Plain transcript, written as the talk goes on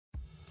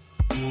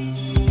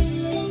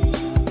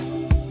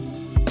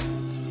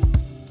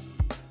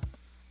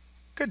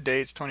Good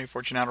day, it's Tony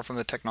Fortunato from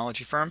the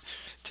technology firm.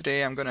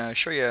 Today I'm going to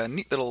show you a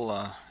neat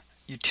little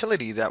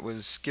utility that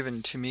was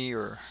given to me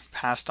or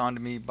passed on to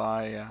me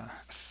by a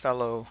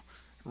fellow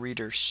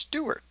reader,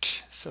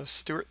 Stuart. So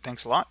Stuart,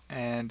 thanks a lot.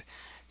 And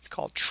it's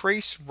called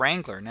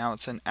Tracewrangler. Now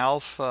it's in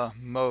alpha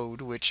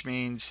mode, which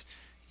means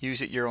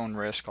use at your own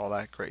risk, all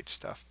that great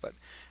stuff. But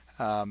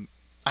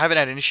I haven't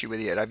had an issue with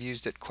it yet. I've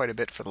used it quite a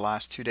bit for the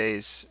last 2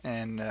 days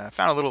and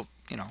found a little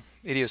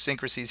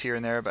idiosyncrasies here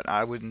and there, but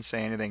I wouldn't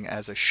say anything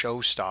as a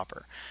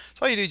showstopper.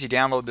 So all you do is you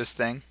download this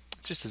thing.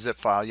 It's just a zip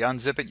file. You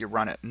unzip it, you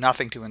run it.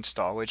 Nothing to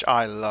install, which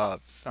I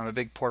love. I'm a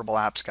big portable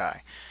apps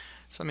guy.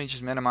 So let me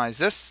just minimize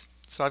this.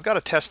 So I've got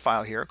a test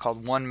file here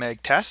called 1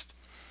 meg test.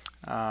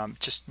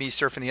 Just me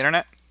surfing the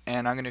internet,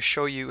 and I'm going to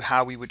show you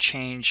how we would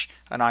change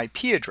an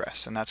IP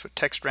address, and that's what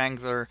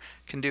Tracewrangler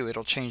can do.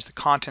 It'll change the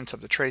contents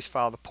of the trace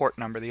file, the port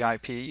number, the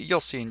IP.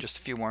 You'll see in just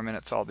a few more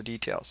minutes all the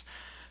details.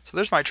 So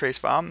there's my trace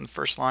file. In the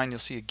first line you'll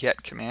see a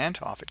get command.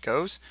 Off it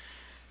goes.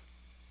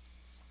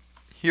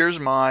 Here's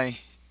my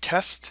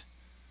test,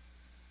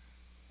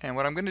 and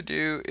what I'm going to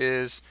do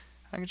is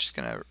I'm just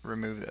going to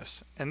remove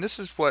this, and this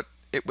is what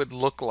it would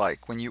look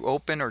like when you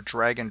open or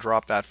drag and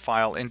drop that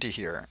file into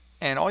here.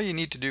 And all you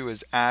need to do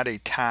is add a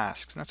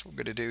task, and that's what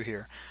we're going to do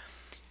here.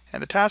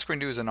 And the task we're going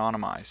to do is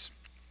anonymize,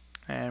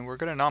 and we're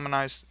going to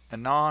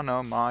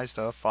anonymize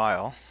the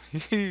file.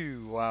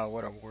 Wow,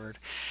 what a word.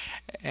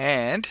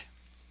 And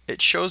it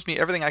shows me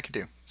everything I could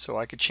do. So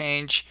I could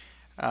change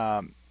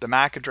the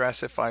MAC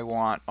address if I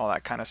want, all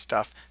that kind of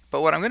stuff.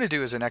 But what I'm going to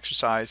do as an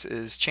exercise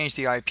is change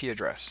the IP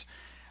address.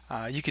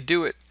 You could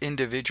do it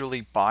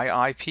individually by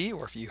IP,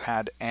 or if you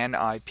had an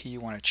IP you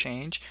want to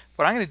change.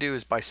 What I'm going to do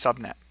is by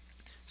subnet.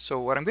 So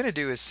what I'm going to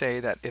do is say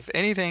that if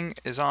anything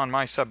is on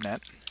my subnet,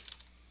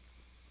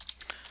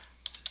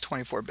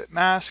 24-bit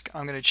mask,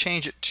 I'm going to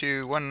change it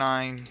to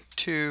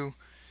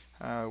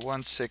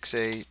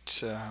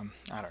 192.168,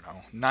 I don't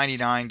know,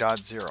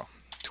 99.0,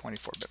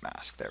 24-bit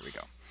mask. There we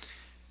go.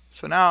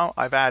 So now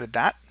I've added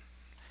that.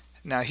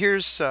 Now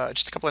here's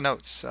just a couple of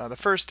notes. The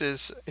first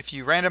is if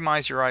you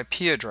randomize your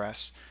IP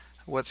address,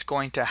 what's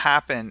going to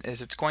happen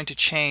is it's going to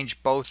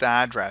change both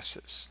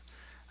addresses.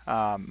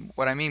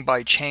 What I mean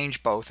by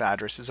change both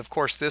addresses, of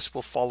course this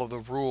will follow the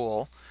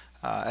rule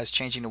as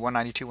changing to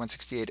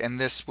 192.168, and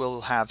this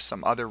will have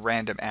some other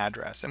random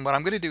address. And what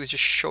I'm going to do is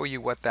just show you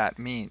what that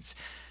means.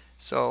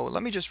 So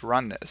let me just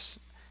run this,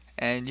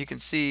 and you can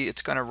see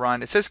it's going to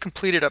run. It says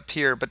completed up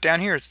here, but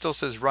down here it still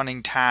says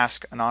running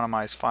task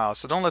anonymized file.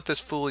 So don't let this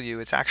fool you.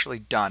 It's actually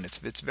done.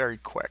 It's very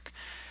quick.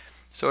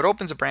 So it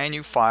opens a brand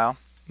new file,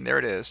 and there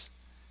it is.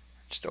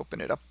 Just open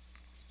it up,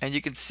 and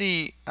you can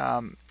see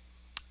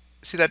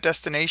that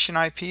destination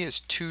IP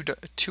is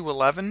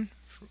 211,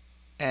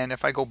 and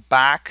if I go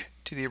back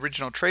to the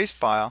original trace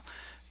file,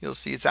 you'll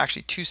see it's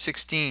actually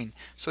 216.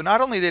 So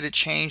not only did it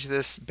change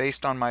this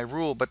based on my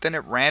rule, but then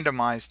it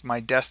randomized my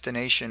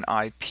destination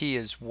IP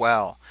as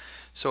well.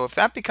 So if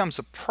that becomes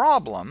a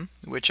problem,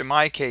 which in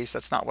my case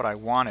that's not what I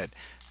wanted,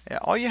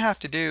 all you have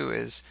to do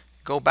is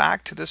go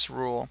back to this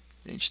rule,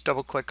 you just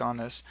double click on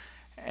this,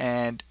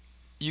 and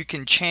you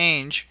can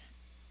change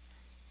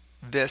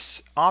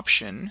this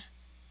option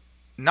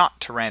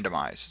not to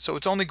randomize. So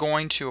it's only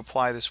going to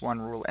apply this one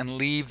rule and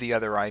leave the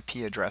other IP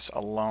address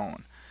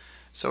alone.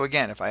 So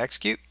again, if I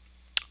execute,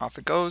 off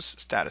it goes,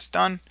 status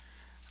done.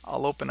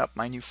 I'll open up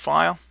my new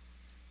file,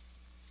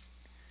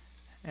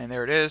 and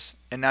there it is.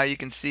 And now you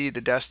can see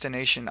the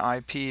destination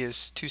IP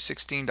is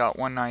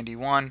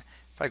 216.191.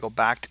 If I go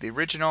back to the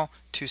original,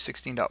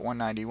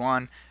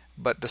 216.191,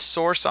 but the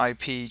source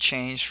IP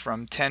changed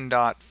from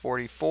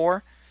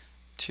 10.44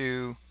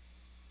 to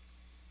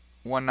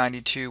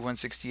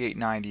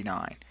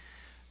 192.168.99.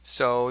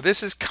 So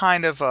this is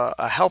kind of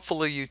a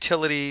helpful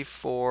utility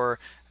for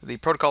the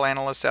protocol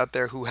analysts out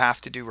there who have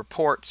to do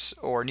reports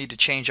or need to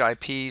change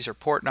IPs or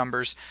port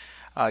numbers.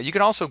 You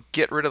can also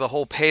get rid of the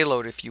whole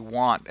payload if you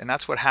want, and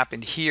that's what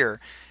happened here.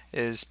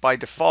 Is by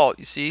default,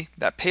 you see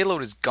that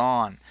payload is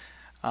gone.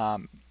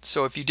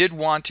 So if you did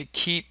want to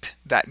keep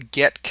that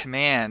get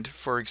command,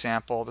 for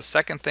example, the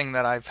second thing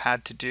that I've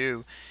had to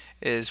do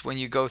is when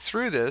you go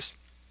through this,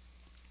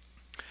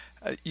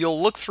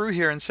 you'll look through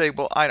here and say,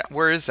 well,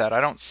 where is that? I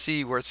don't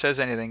see where it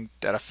says anything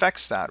that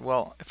affects that.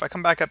 Well, if I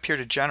come back up here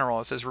to general,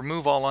 it says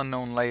remove all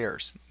unknown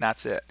layers.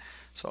 That's it.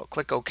 So I'll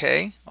click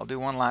OK. I'll do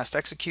one last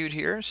execute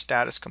here.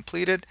 Status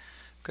completed.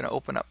 I'm going to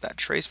open up that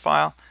trace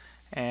file,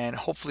 and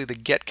hopefully the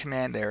get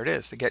command, there it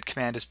is. The get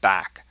command is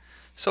back.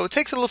 So it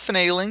takes a little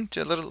finagling,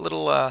 a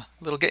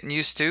little getting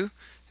used to.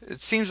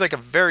 It seems like a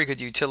very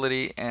good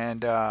utility,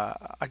 and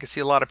I can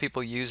see a lot of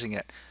people using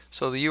it.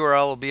 So the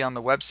URL will be on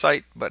the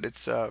website, but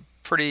it's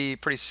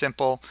pretty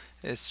simple.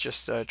 It's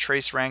just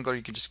Tracewrangler.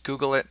 You can just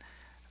Google it.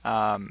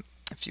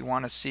 If you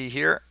want to see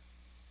here,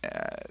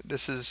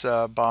 this is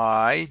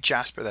by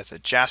Jasper. That's a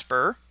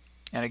Jasper,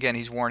 and again,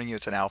 he's warning you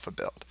it's an alpha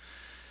build.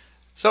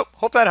 So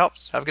hope that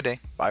helps. Have a good day.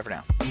 Bye for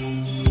now.